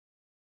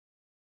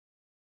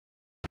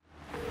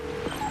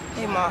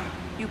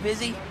You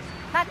busy?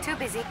 Not too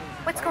busy.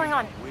 What's going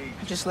on?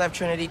 I just left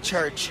Trinity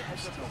Church.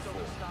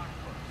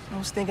 I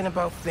was thinking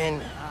about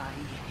Finn.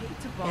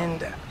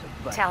 And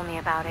Tell me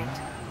about it.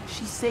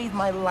 she saved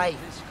my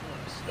life.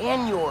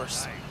 And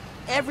yours.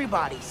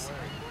 Everybody's.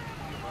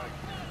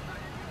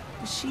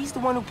 But she's the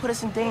one who put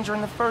us in danger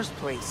in the first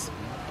place.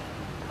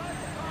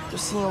 After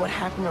seeing what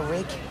happened to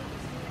Rick,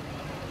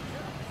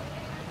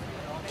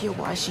 I get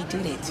why she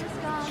did it.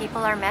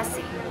 People are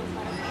messy.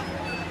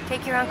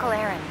 Take your Uncle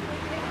Aaron.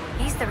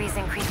 He's the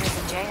reason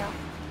Krieger's in jail.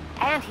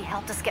 And he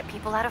helped us get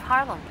people out of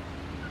Harlem.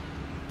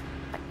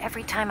 But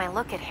every time I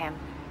look at him,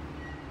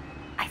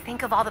 I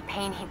think of all the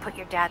pain he put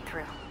your dad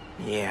through.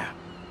 Yeah.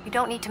 You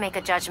don't need to make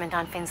a judgment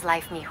on Finn's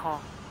life, mijo.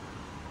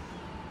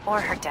 Or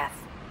her death.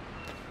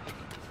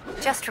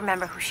 Just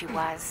remember who she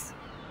was,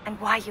 and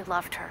why you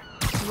loved her.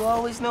 You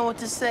always know what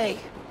to say.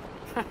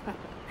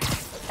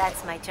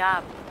 That's my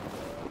job.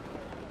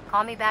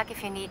 Call me back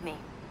if you need me.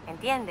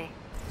 Entiende?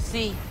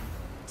 Sí.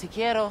 Te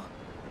quiero.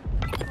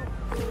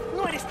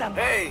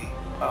 Hey,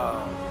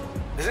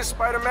 is this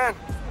Spider-Man?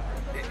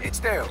 It's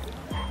Dale,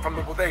 from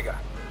the bodega.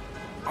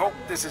 Hope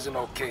this is an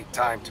okay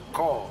time to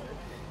call.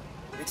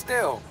 It's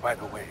Dale, by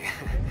the way,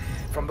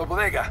 from the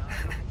bodega.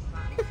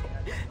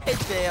 Hey,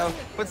 Dale.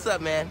 What's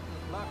up, man?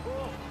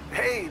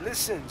 Hey,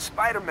 listen,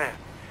 Spider-Man.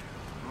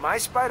 My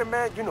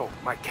Spider-Man, you know,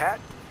 my cat,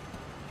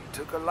 he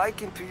took a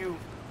liking to you.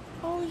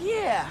 Oh,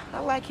 yeah. I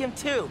like him,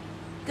 too.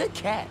 Good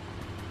cat.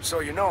 So,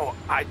 you know,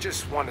 I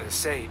just wanted to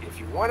say, if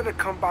you wanted to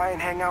come by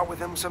and hang out with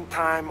him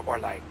sometime, or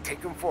like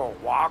take him for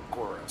a walk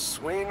or a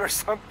swing or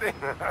something,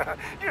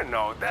 you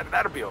know,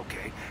 that'll be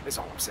okay. That's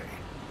all I'm saying.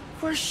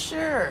 For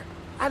sure.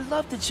 I'd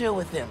love to chill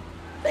with him.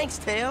 Thanks,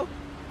 Tail.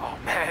 Oh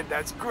man,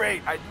 that's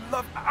great.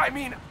 I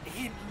mean,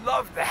 he'd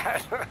love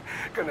that.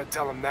 Gonna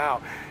tell him now.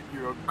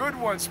 You're a good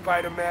one,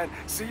 Spider-Man.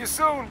 See you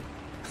soon.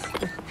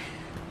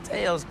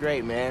 Tail's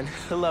great, man.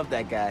 I love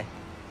that guy.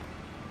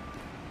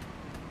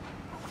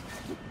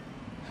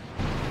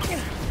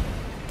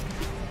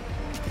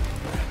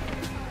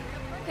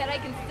 Bet I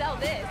can sell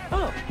this.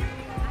 Oh,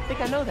 I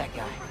think I know that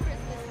guy.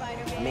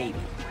 Maybe.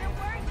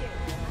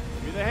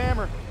 Give me the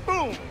hammer.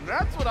 Boom!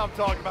 That's what I'm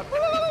talking about.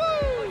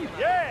 Woo!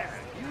 Yeah!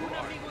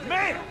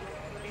 Man!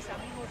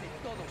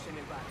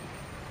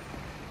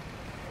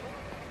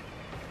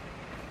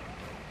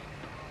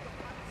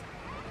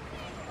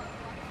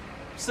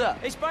 What's up?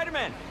 Hey,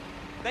 Spider-Man!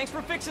 Thanks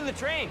for fixing the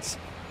trains.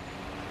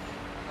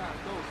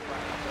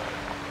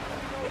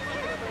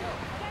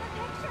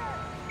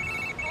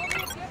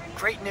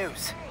 Great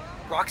news.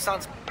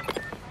 Roxxon's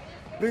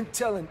Been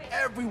telling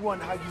everyone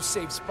how you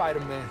saved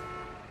Spider-Man.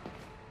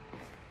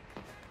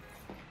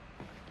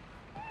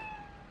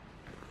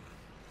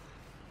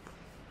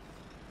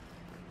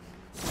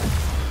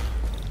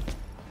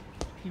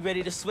 You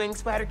ready to swing,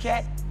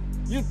 Spider-Cat?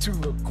 You two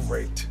look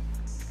great.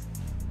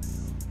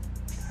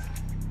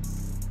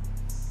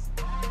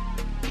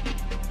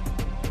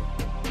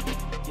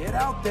 Get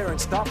out there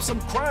and stop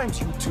some crimes,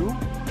 you two.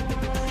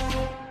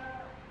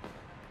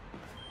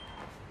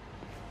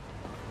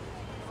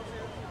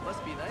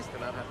 Must be nice to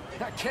not have...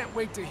 I can't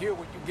wait to hear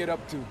what you get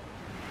up to.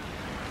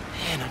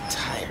 Man, I'm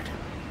tired.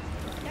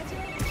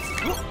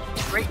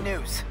 great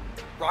news.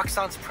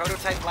 Roxxon's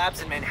prototype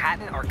labs in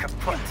Manhattan are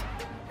kaput,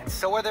 and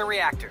so are their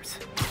reactors.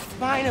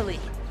 Finally!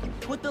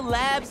 With the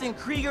labs and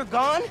Krieger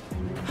gone,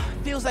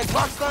 feels like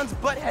Roxxon's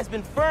butt has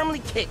been firmly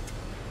kicked.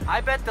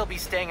 I bet they'll be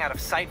staying out of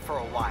sight for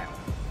a while.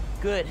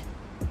 Good.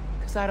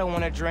 Because I don't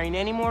want to drain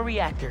any more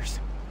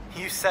reactors.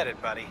 You said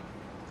it, buddy.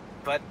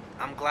 But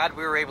I'm glad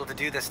we were able to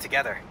do this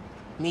together.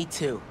 Me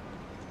too.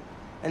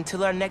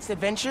 Until our next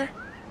adventure?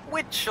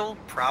 Which'll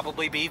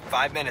probably be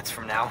 5 minutes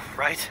from now,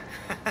 right?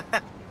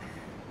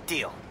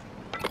 Deal.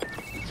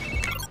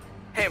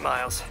 Hey,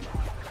 Miles.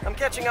 I'm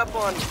catching up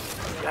on...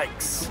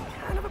 yikes.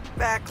 Kind of a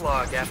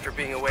backlog after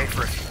being away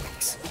for a few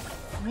weeks.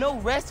 No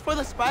rest for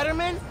the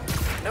Spider-Man?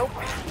 Nope.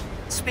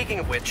 Speaking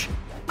of which,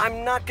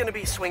 I'm not gonna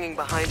be swinging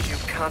behind you,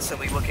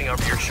 constantly looking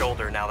over your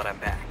shoulder now that I'm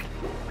back.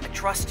 I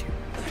trust you.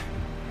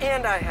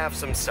 And I have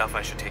some stuff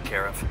I should take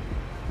care of.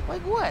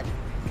 Like what?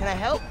 Can I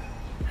help?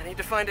 I need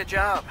to find a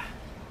job.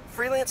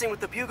 Freelancing with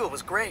the Bugle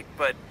was great,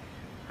 but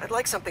I'd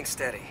like something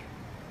steady.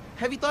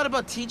 Have you thought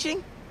about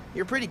teaching?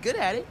 You're pretty good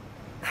at it.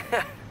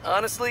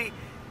 Honestly,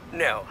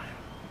 no.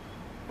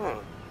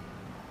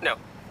 No.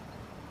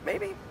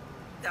 Maybe?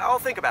 I'll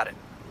think about it.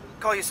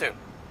 Call you soon.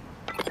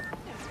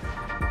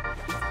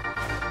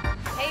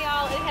 Hey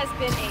y'all, it has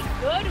been a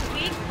good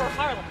week for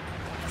Harlem.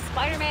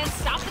 Spider-Man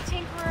stopped the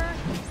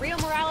Tinkerer, Rio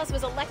Morales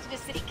was elected to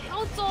city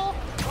council,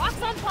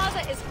 Roxxon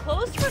Plaza is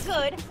closed for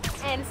good,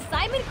 and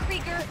Simon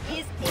Krieger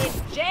is in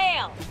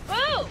jail.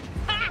 Boom!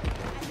 Ha!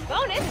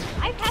 Bonus,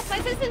 I passed my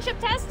citizenship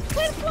test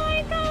with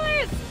flying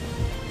colors!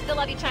 Still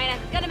love you, China.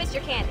 Gonna miss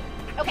your candy.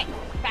 Okay,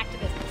 back to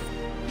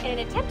business. In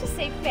an attempt to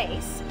save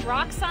face,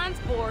 Roxxon's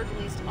board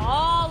released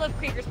all of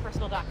Krieger's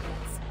personal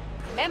documents.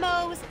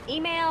 Memos,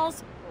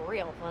 emails,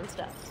 real fun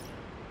stuff.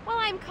 while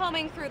I'm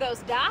combing through those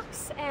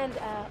docs and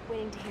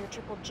waiting to hear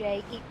Triple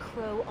J eat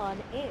crow on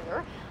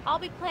air, I'll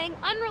be playing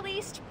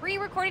unreleased,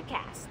 pre-recorded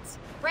casts.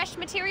 Fresh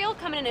material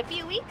coming in a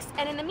few weeks,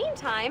 and in the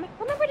meantime,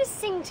 remember to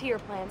sing to your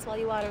plants while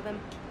you water them.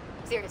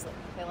 Seriously,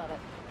 they love it.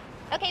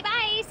 Okay,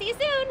 bye! See you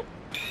soon!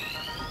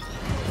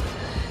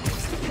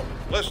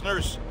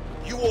 Listeners,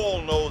 you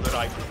all know that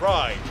I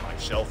pride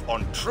myself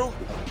on truth,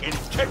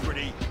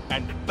 integrity,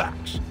 and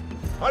facts.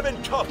 I've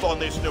been tough on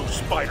this new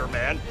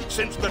Spider-Man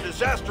since the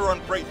disaster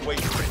on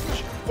Braithwaite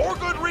Bridge. For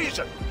good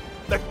reason.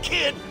 The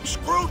kid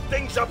screwed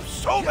things up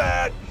so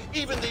bad,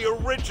 even the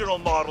original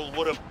model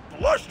would have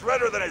blushed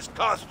redder than his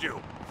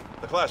costume.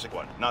 The classic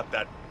one, not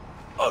that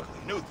ugly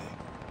new thing.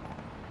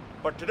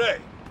 But today,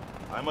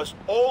 I must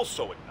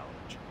also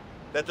acknowledge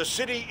that the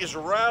city is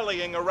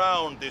rallying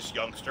around this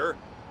youngster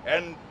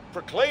and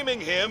proclaiming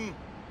him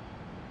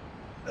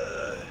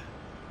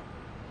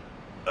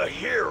a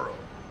hero.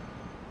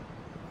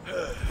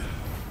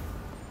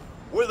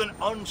 With an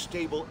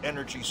unstable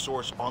energy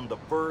source on the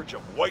verge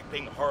of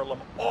wiping Harlem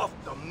off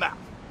the map,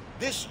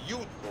 this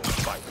youthful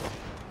fighter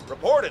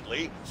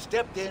reportedly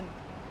stepped in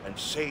and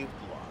saved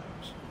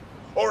lives.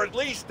 Or at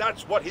least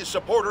that's what his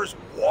supporters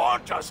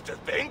want us to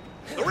think.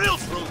 The real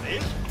truth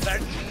is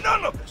that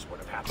none of this would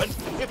have happened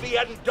if he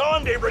hadn't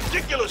donned a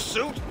ridiculous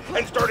suit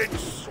and started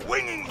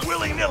swinging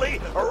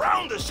willy-nilly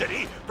around the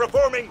city,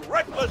 performing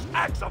reckless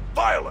acts of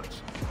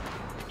violence.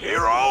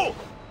 Hero?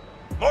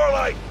 More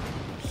like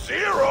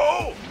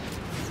zero?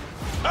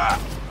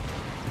 Ah!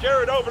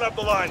 Jared, open up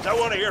the lines. I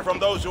want to hear from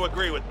those who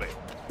agree with me.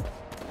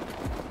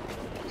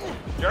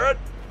 Jared?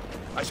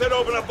 I said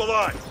open up the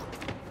lines.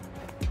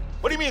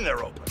 What do you mean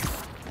they're open?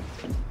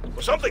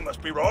 Well, something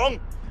must be wrong.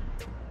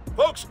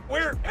 Folks,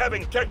 we're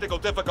having technical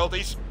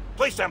difficulties.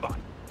 Please stand by.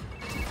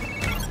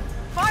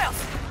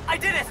 Miles! I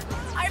did it!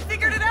 I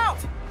figured it out!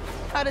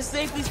 How to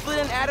safely split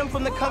an atom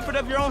from the comfort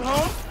of your own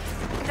home?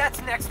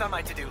 That's next on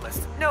my to-do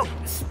list. No,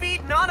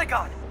 speed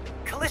nonagon!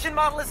 Collision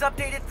model is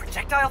updated,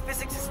 projectile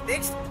physics is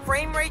fixed,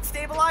 frame rate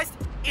stabilized.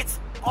 It's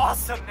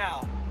awesome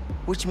now!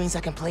 Which means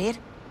I can play it?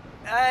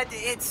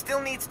 It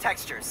still needs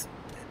textures.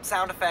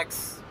 Sound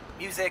effects,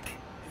 music,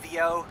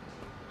 VO.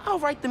 I'll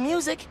write the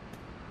music.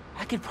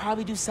 I could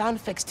probably do sound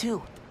effects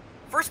too.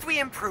 First we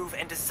improve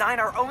and design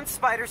our own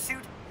spider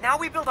suit, now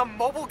we build a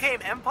mobile game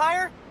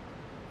empire?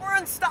 We're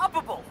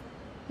unstoppable!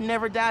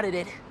 Never doubted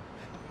it.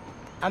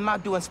 I'm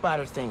out doing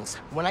spider things.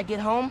 When I get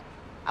home,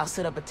 I'll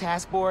set up a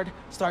task board,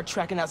 start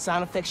tracking out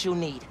sound effects you'll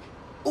need.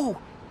 Ooh,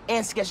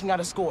 and sketching out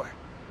a score.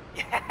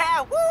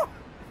 Yeah, woo!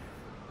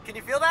 Can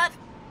you feel that?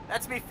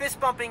 That's me fist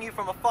bumping you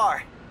from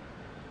afar.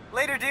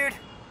 Later, dude.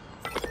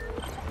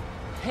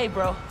 Hey,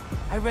 bro.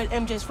 I read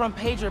MJ's front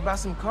pager about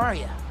some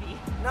Karya.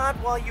 Not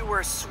while you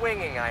were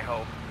swinging, I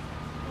hope.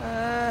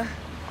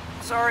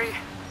 Sorry.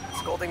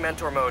 Scolding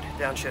mentor mode,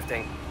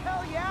 downshifting.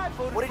 Hell yeah, I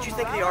voted What did you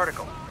think of the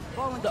article?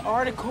 The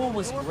article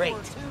was great.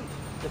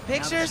 The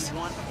pictures?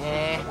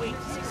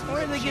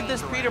 Where did they get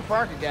this Peter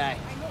Parker guy?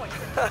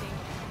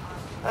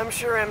 I'm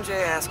sure MJ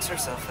asks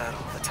herself that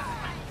all the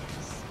time.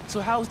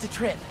 So how was the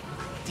trip?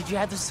 Did you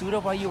have to suit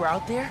up while you were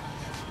out there?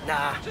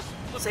 Nah,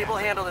 Sable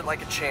handled it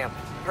like a champ.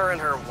 Her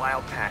and her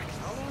wild pack.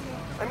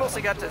 I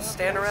mostly got to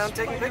stand around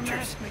taking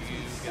pictures.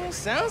 Well,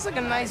 sounds like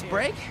a nice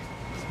break.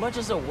 As much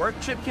as a work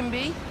trip can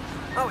be.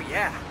 Oh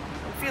yeah,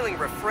 I'm feeling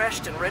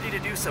refreshed and ready to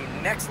do some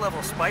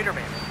next-level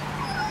Spider-Man.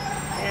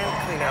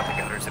 And clean out the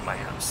gutters at my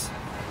house.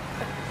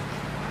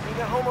 Being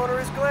a homeowner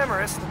is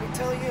glamorous, let me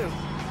tell you.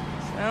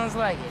 Sounds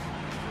like it.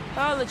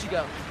 I'll let you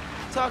go.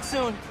 Talk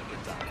soon.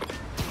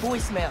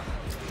 Voicemail.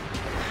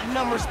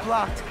 Number's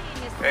blocked.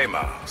 Hey,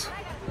 Miles.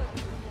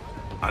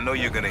 I know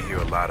you're gonna hear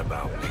a lot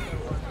about me.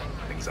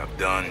 Things I've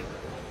done,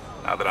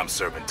 now that I'm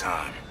serving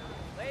time.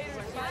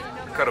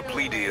 I cut a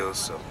plea deal,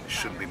 so it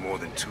shouldn't be more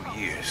than 2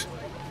 years.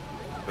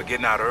 But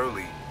getting out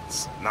early,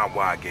 it's not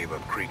why I gave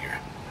up Krieger.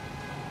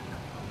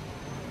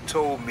 You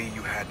told me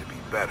you had to be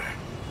better.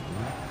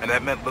 And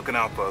that meant looking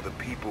out for other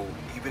people,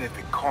 even if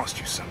it cost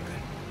you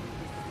something.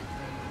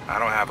 I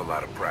don't have a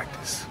lot of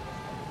practice.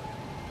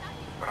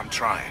 But I'm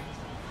trying.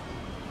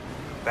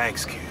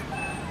 Thanks, kid,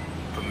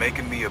 for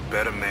making me a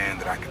better man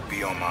that I could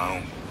be on my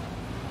own.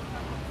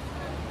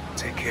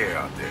 Take care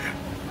out there.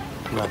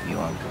 Love you,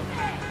 Uncle.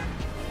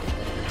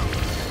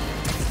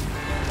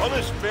 On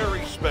this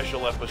very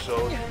special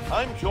episode,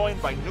 I'm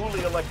joined by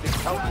newly elected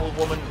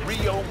Councilwoman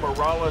Rio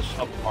Morales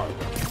of Harlem,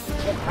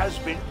 who has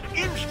been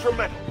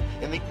instrumental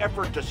in the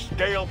effort to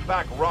scale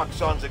back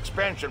Roxxon's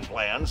expansion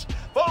plans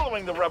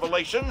following the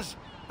revelations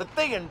that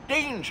they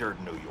endangered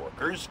New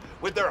Yorkers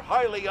with their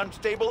highly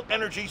unstable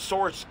energy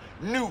source,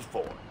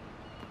 Nuform.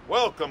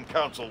 Welcome,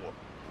 Councilwoman.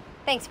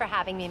 Thanks for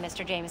having me,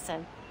 Mr.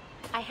 Jameson.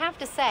 I have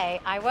to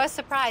say, I was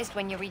surprised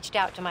when you reached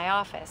out to my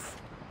office.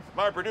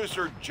 My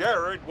producer,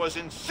 Jared, was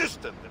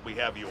insistent that we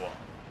have you on.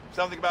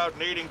 Something about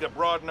needing to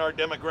broaden our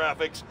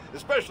demographics,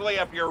 especially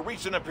after your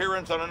recent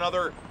appearance on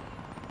another,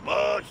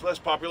 much less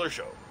popular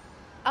show.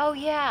 Oh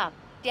yeah,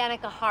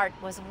 Danica Hart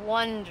was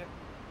wonderful.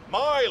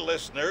 My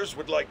listeners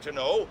would like to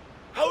know,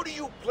 how do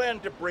you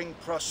plan to bring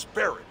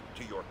prosperity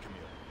to your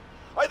community?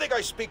 I think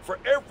I speak for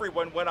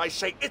everyone when I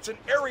say it's an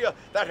area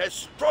that has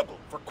struggled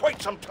for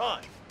quite some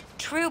time.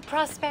 True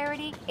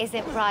prosperity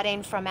isn't brought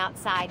in from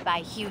outside by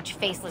huge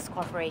faceless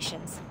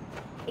corporations.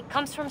 It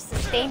comes from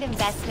sustained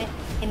investment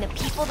in the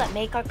people that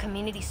make our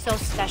community so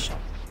special.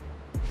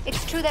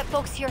 It's true that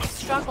folks here have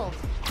struggled,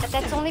 but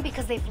that's only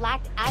because they've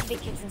lacked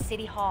advocates in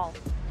City Hall.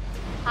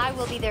 I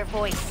will be their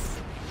voice.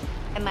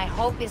 And my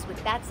hope is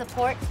with that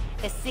support,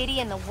 the city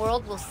and the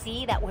world will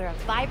see that we're a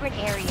vibrant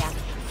area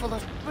full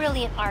of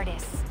brilliant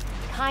artists,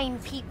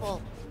 kind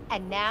people,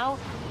 and now,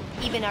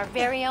 even our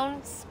very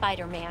own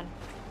Spider-Man.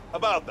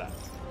 About that,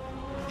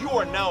 you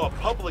are now a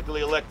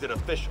publicly elected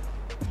official.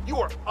 You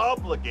are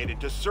obligated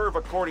to serve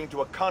according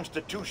to a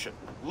constitution,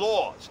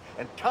 laws,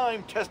 and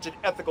time-tested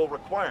ethical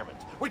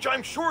requirements, which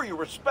I'm sure you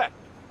respect.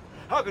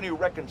 How can you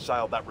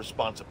reconcile that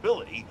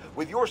responsibility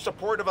with your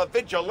support of a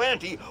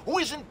vigilante who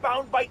isn't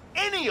bound by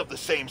any of the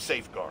same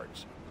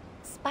safeguards?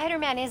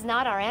 Spider-Man is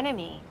not our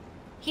enemy.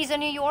 He's a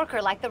New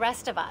Yorker like the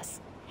rest of us,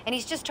 and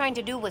he's just trying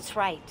to do what's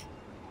right.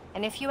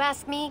 And if you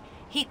ask me,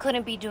 he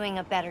couldn't be doing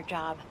a better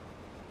job.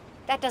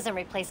 That doesn't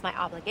replace my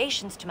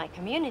obligations to my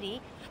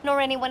community, nor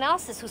anyone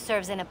else's who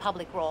serves in a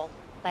public role.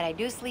 But I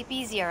do sleep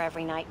easier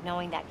every night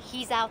knowing that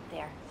he's out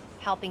there,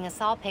 helping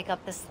us all pick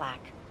up the slack.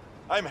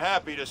 I'm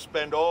happy to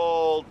spend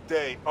all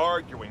day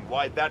arguing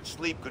why that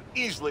sleep could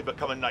easily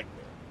become a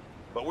nightmare.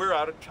 But we're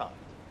out of time.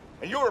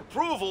 And your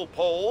approval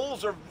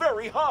polls are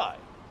very high.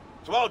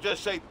 So I'll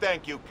just say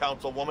thank you,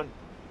 Councilwoman.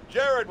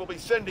 Jared will be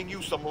sending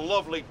you some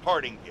lovely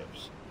parting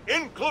gifts,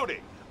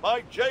 including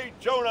my J.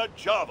 Jonah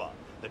Java,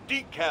 the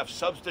decaf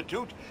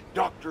substitute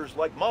doctors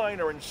like mine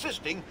are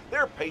insisting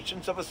their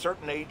patients of a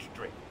certain age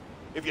drink.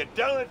 If you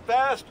down it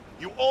fast,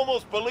 you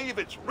almost believe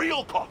it's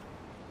real coffee.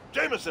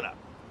 Jameson out.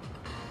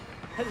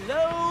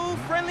 Hello,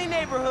 friendly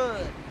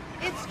neighborhood.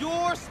 It's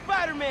your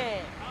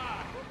Spider-Man.